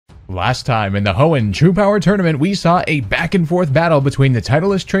Last time in the Hoenn True Power Tournament, we saw a back-and-forth battle between the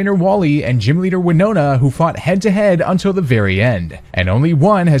Titleist trainer Wally and gym leader Winona, who fought head-to-head until the very end, and only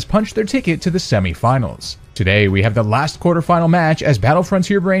one has punched their ticket to the semi-finals. Today, we have the last quarterfinal match as Battle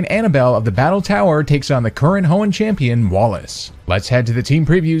Frontier Brain Anabel of the Battle Tower takes on the current Hoenn Champion Wallace. Let's head to the team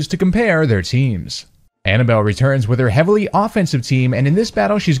previews to compare their teams. Anabel returns with her heavily offensive team, and in this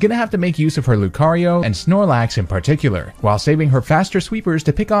battle she's going to have to make use of her Lucario and Snorlax in particular, while saving her faster sweepers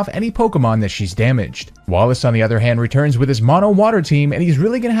to pick off any Pokemon that she's damaged. Wallace, on the other hand, returns with his mono water team, and he's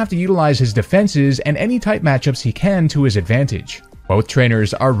really going to have to utilize his defenses and any type matchups he can to his advantage. Both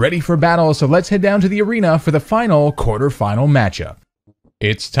trainers are ready for battle, so let's head down to the arena for the final quarterfinal matchup.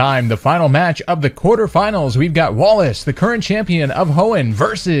 It's time, the final match of the quarterfinals. We've got Wallace, the current champion of Hoenn,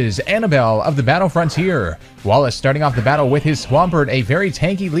 versus Anabel of the Battle Frontier. Wallace starting off the battle with his Swampert, a very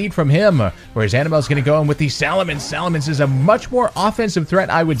tanky lead from him, whereas Anabel's going to go in with the Salamence. Salamence is a much more offensive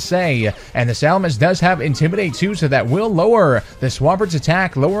threat, I would say, and the Salamence does have Intimidate too, so that will lower the Swampert's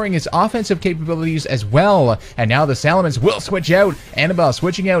attack, lowering its offensive capabilities as well. And now the Salamence will switch out. Anabel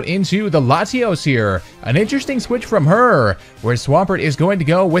switching out into the Latios here. An interesting switch from her, where Swampert is going to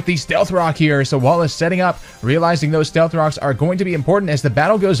go with the Stealth Rock here. So Wallace setting up, realizing those Stealth Rocks are going to be important as the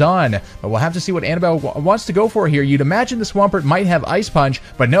battle goes on, but we'll have to see what Anabel wants to go for here. You'd imagine the Swampert might have Ice Punch,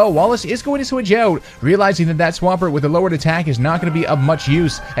 but no, Wallace is going to switch out, realizing that that Swampert with a lowered attack is not going to be of much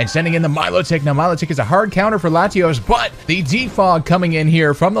use, and sending in the Milotic. Now Milotic is a hard counter for Latios, but the Defog coming in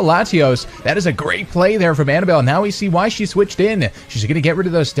here from the Latios, that is a great play there from Anabel. Now we see why she switched in. She's going to get rid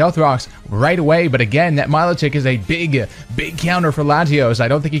of those Stealth Rocks right away, but again, that Milotic is a big counter for Latios. I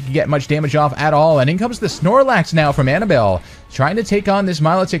don't think he can get much damage off at all, and in comes the Snorlax now from Anabel, trying to take on this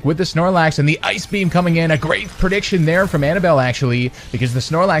Milotic with the Snorlax, and the Ice Beam coming in. A great prediction there from Anabel, actually, because the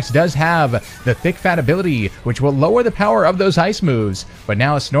Snorlax does have the Thick Fat ability, which will lower the power of those ice moves. But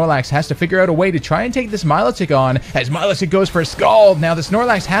now Snorlax has to figure out a way to try and take this Milotic on, as Milotic goes for Scald. Now the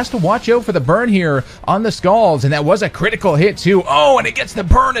Snorlax has to watch out for the burn here on the Scalds, and that was a critical hit too. Oh, and it gets the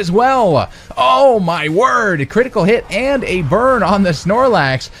burn as well. Oh my word, critical hit and a burn on the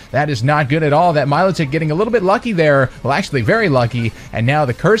Snorlax. That is not good at all. That Milotic getting a little bit lucky there. Well, actually very lucky. And now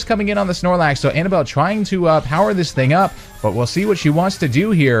the curse coming in on the Snorlax, so Anabel trying to power this thing up, but we'll see what she wants to do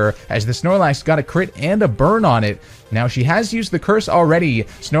here, as the Snorlax got a crit and a burn on it. Now she has used the curse already.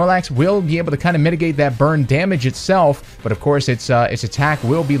 Snorlax will be able to kind of mitigate that burn damage itself, but of course its attack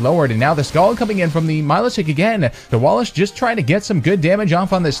will be lowered. And now the Scald coming in from the Milotic again. The Wallace just trying to get some good damage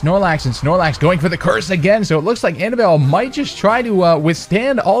off on the Snorlax, and Snorlax going for the curse again. So it looks like Anabel might just try to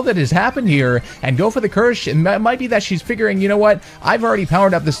withstand all that has happened here and go for the curse. It might be that she's figuring, you know what, I've already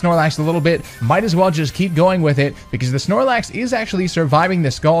powered up the Snorlax a little bit, might as well just keep going with it, because the Snorlax is actually surviving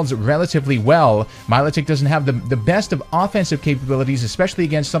the Scalds relatively well. Milotic doesn't have the best of offensive capabilities, especially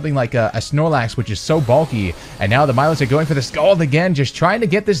against something like a Snorlax, which is so bulky. And now the Milotic going for the Scald again, just trying to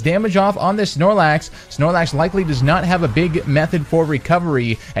get this damage off on this Snorlax. Snorlax likely does not have a big method for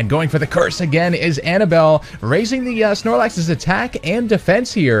recovery, and going for the curse again is Anabel, raising the Snorlax's attack and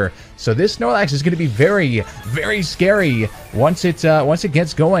defense here. So this Snorlax is going to be very scary once it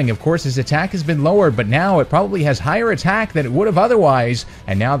gets going. Of course, his attack has been lowered, but now it probably has higher attack than it would have otherwise.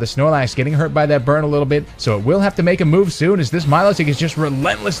 And now the Snorlax getting hurt by that burn a little bit, so it will have to make a move soon, as this Milotic is just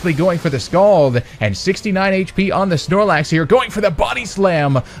relentlessly going for the Scald. And 69 HP on the Snorlax here, going for the Body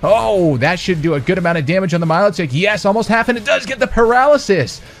Slam. Oh, that should do a good amount of damage on the Milotic. Yes, almost half, and it does get the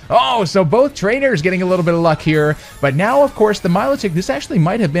paralysis. Oh, so both trainers getting a little bit of luck here. But now, of course, the Milotic, this actually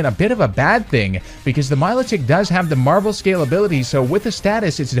might have been a bit of a bad thing, because the Milotic does have the Marvel Scale ability, so with the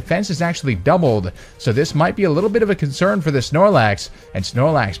status, its defense is actually doubled. So this might be a little bit of a concern for the Snorlax. And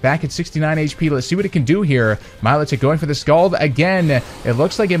Snorlax back at 69 HP. Let's see what it can do here. Milotic going for the Scald again. It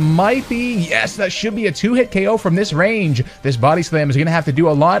looks like it might be, yes, that should be a 2-hit KO from this range. This Body Slam is going to have to do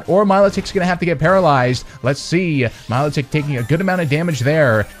a lot, or Milotic's going to have to get paralyzed. Let's see. Milotic taking a good amount of damage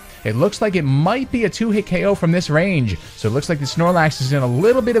there. It looks like it might be a 2-hit KO from this range, so it looks like the Snorlax is in a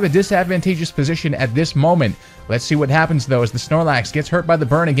little bit of a disadvantageous position at this moment. Let's see what happens, though, as the Snorlax gets hurt by the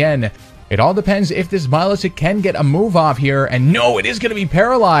burn again. It all depends if this Milotic can get a move off here, and no, it is going to be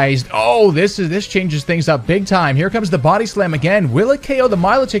paralyzed. Oh, this changes things up big time. Here comes the Body Slam again. Will it KO the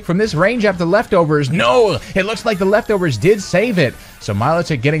Milotic from this range after leftovers? No, it looks like the leftovers did save it. So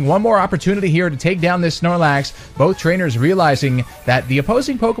Milotic getting one more opportunity here to take down this Snorlax. Both trainers realizing that the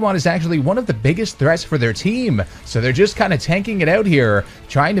opposing Pokemon is actually one of the biggest threats for their team. So they're just kind of tanking it out here,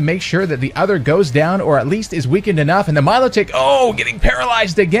 trying to make sure that the other goes down or at least is weakened enough. And the Milotic, oh, getting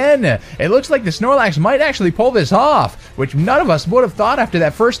paralyzed again. It looks like the Snorlax might actually pull this off, which none of us would have thought after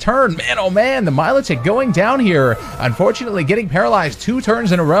that first turn. Man, oh man, the Milotic going down here. Unfortunately, getting paralyzed 2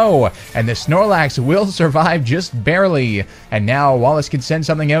 turns in a row, and the Snorlax will survive just barely. And now Wallace can send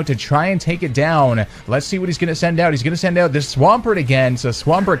something out to try and take it down. Let's see what he's going to send out. He's going to send out the Swampert again. So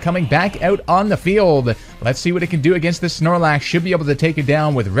Swampert coming back out on the field. Let's see what it can do against the Snorlax. Should be able to take it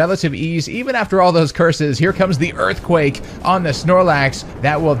down with relative ease, even after all those curses. Here comes the Earthquake on the Snorlax.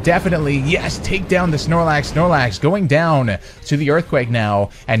 That will definitely, yes, take down the Snorlax. Snorlax going down to the Earthquake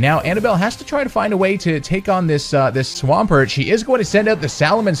now. And now Anabel has to try to find a way to take on this Swampert. She is going to send out the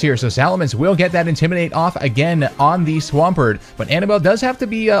Salamence here, so Salamence will get that Intimidate off again on the Swampert. But Anabel does have to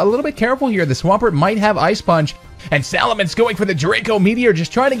be a little bit careful here. The Swampert might have Ice Punch. And Salamence going for the Draco Meteor,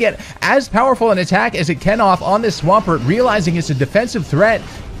 just trying to get as powerful an attack as it can off on this Swampert, realizing it's a defensive threat.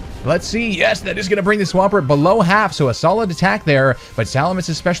 Let's see. Yes, that is going to bring the Swampert below half, so a solid attack there. But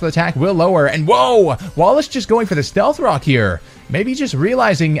Salamance's special attack will lower. And whoa! Wallace just going for the Stealth Rock here. Maybe just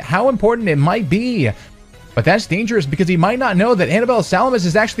realizing how important it might be. But that's dangerous because he might not know that Anabel Salamence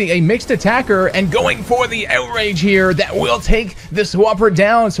is actually a mixed attacker, and going for the Outrage here that will take the Swampert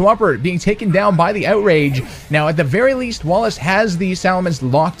down. Swampert being taken down by the Outrage. Now, at the very least, Wallace has the Salamence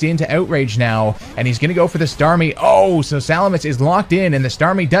locked into Outrage now, and he's going to go for the Starmie. Oh, so Salamence is locked in, and the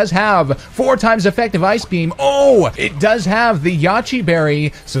Starmie does have 4 times effective Ice Beam. Oh, it does have the Yache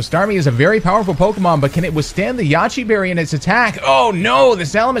Berry, so Starmie is a very powerful Pokemon, but can it withstand the Yache Berry in its attack? Oh no, the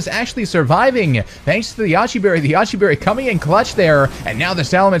Salamence actually surviving thanks to the Yache Berry coming in clutch there, and now the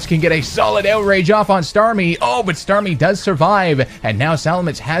Salamence can get a solid Outrage off on Starmie. Oh, but Starmie does survive, and now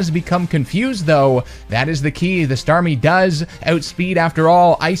Salamence has become confused though. That is the key. The Starmie does outspeed after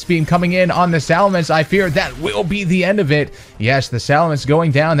all. Ice Beam coming in on the Salamence. I fear that will be the end of it. Yes, the Salamence going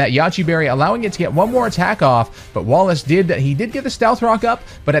down. That Yache Berry allowing it to get 1 more attack off, but Wallace did get the Stealth Rock up,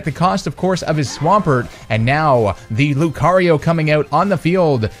 but at the cost, of course, of his Swampert. And now the Lucario coming out on the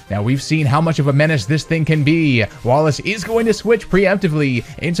field. Now we've seen how much of a menace this thing can be. Wallace is going to switch preemptively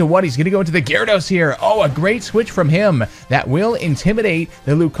into what? He's going to go into the Gyarados here. Oh, a great switch from him. That will intimidate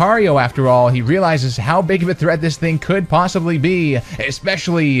the Lucario after all. He realizes how big of a threat this thing could possibly be,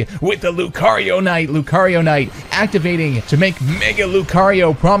 especially with the Lucario Knight. Lucario Knight activating to make Mega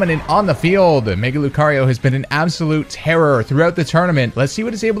Lucario prominent on the field. Mega Lucario has been an absolute terror throughout the tournament. Let's see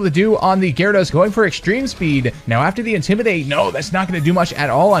what it's able to do on the Gyarados, going for extreme speed. Now after the Intimidate, no, that's not going to do much at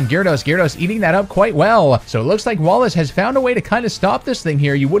all on Gyarados. Gyarados eating that up quite well. So it looks like Wallace has found a way to kind of stop this thing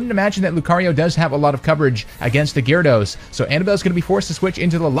here. You wouldn't imagine that Lucario does have a lot of coverage against the Gyarados. So Anabel's going to be forced to switch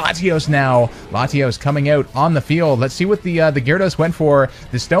into the Latios now. Latios coming out on the field. Let's see what the Gyarados went for.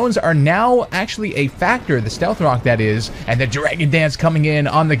 The stones are now actually a factor, the Stealth Rock that is, and the Dragon Dance coming in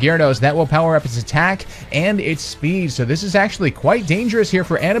on the Gyarados. That will power up its attack and its speed. So this is actually quite dangerous here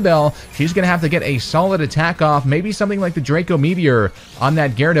for Anabel. She's going to have to get a solid attack off, maybe something like the Draco Meteor on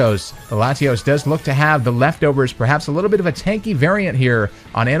that Gyarados. The Latios does look to have the leftovers, perhaps a little bit of a tanky variant here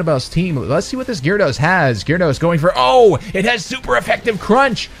on Anabel's team. Let's see what this Gyarados has. Gyarados going for, oh, it has super effective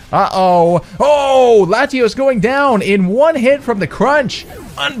Crunch. Uh-oh. Oh, Latios going down in 1 hit from the Crunch.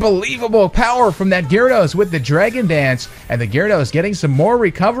 Unbelievable power from that Gyarados with the Dragon Dance, and the Gyarados getting some more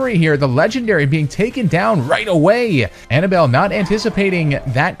recovery here. The Legendary being taken down right away. Anabel not anticipating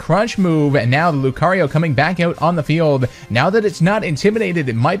that Crunch move, and now the Lucario coming back out on the field. Now that it's not intimidated,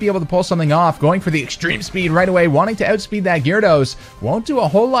 it might be able to pull something off. Going for the extreme speed right away, wanting to outspeed that Gyarados. Won't do a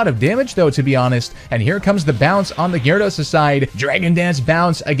whole lot of damage though, to be honest. And here comes the bounce on the Gyarados' side. Dragon Dance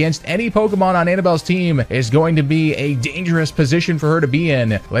bounce against any Pokemon on Anabel's team is going to be a dangerous position for her to be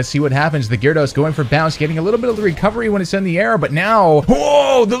in. Let's see what happens. The Gyarados going for bounce, getting a little bit of the recovery when it's in the air, but now,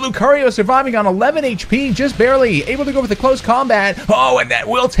 whoa, the Lucario surviving on 11 HP, just barely able to go with the close combat. Oh, and that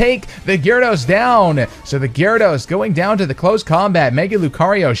will take the Gyarados down. So the Gyarados going down to the close combat. Mega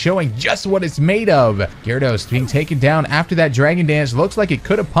Lucario showing just what it's made of. Gyarados being taken down after that Dragon Dance. Looks like it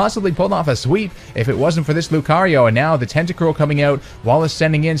could have possibly pulled off a sweep if it wasn't for this Lucario. And now the Tentacruel coming out. Wallace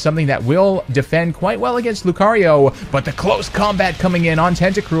sending in something that will defend quite well against Lucario, but the close combat coming in on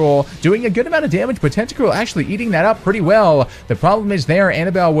Tentacruel, doing a good amount of damage, but Tentacruel actually eating that up pretty well. The problem is there,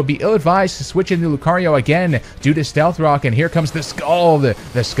 Anabel would be ill-advised to switch into Lucario again due to Stealth Rock, and here comes the Scald.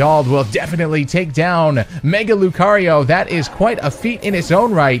 The Scald will definitely take down Mega Lucario. That is quite a feat in its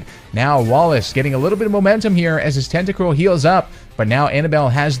own right. Now Wallace getting a little bit of momentum here as his Tentacruel heals up. But now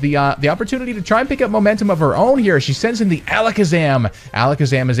Anabel has the opportunity to try and pick up momentum of her own here. She sends in the Alakazam.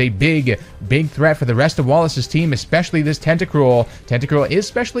 Alakazam is a big threat for the rest of Wallace's team, especially this Tentacruel. Tentacruel is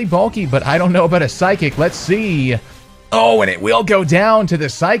especially bulky, but I don't know about a Psychic. Let's see. Oh, and it will go down to the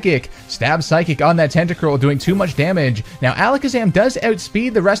Psychic. Stab Psychic on that Tentacruel, doing too much damage. Now, Alakazam does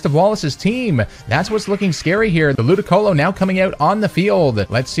outspeed the rest of Wallace's team. That's what's looking scary here. The Ludicolo now coming out on the field.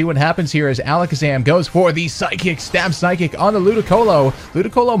 Let's see what happens here as Alakazam goes for the Psychic. Stab Psychic on the Ludicolo.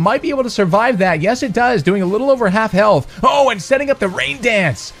 Ludicolo might be able to survive that. Yes, it does, doing a little over half health. Oh, and setting up the Rain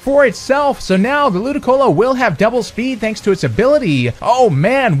Dance for itself. So now the Ludicolo will have double speed thanks to its ability. Oh,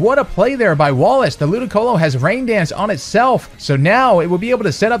 man, what a play there by Wallace. The Ludicolo has Rain Dance on its itself, so now it will be able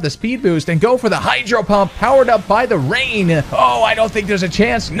to set up the speed boost and go for the Hydro Pump powered up by the rain. Oh, I don't think there's a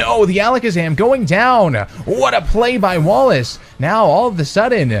chance. No, the Alakazam going down. What a play by Wallace. Now, all of a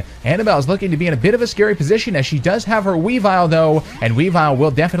sudden, Anabel's looking to be in a bit of a scary position as she does have her Weavile, though, and Weavile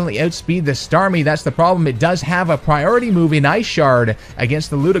will definitely outspeed the Starmie. That's the problem. It does have a priority move in Ice Shard against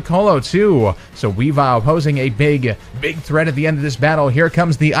the Ludicolo, too. So Weavile posing a big threat at the end of this battle. Here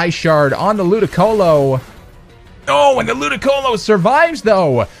comes the Ice Shard on the Ludicolo. Oh, and the Ludicolo survives,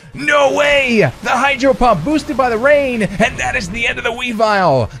 though. No way! The Hydro Pump boosted by the rain, and that is the end of the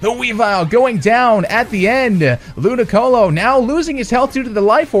Weavile. The Weavile going down at the end. Ludicolo now losing his health due to the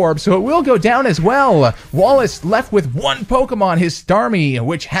Life Orb, so it will go down as well. Wallace left with one Pokemon, his Starmie,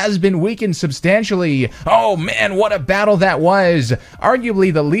 which has been weakened substantially. Oh man, what a battle that was.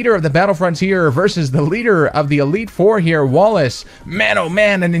 Arguably the leader of the Battle Frontier versus the leader of the Elite Four here, Wallace. Man, oh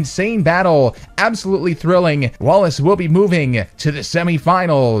man, an insane battle. Absolutely thrilling. Wallace will be moving to the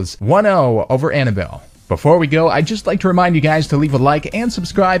semifinals. 1-0 over Anabel. Before we go, I'd just like to remind you guys to leave a like and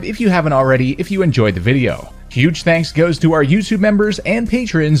subscribe if you haven't already if you enjoyed the video. Huge thanks goes to our YouTube members and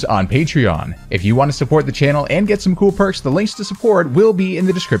patrons on Patreon. If you want to support the channel and get some cool perks, the links to support will be in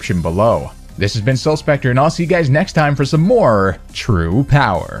the description below. This has been Soul Spectre, and I'll see you guys next time for some more True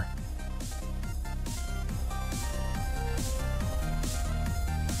Power.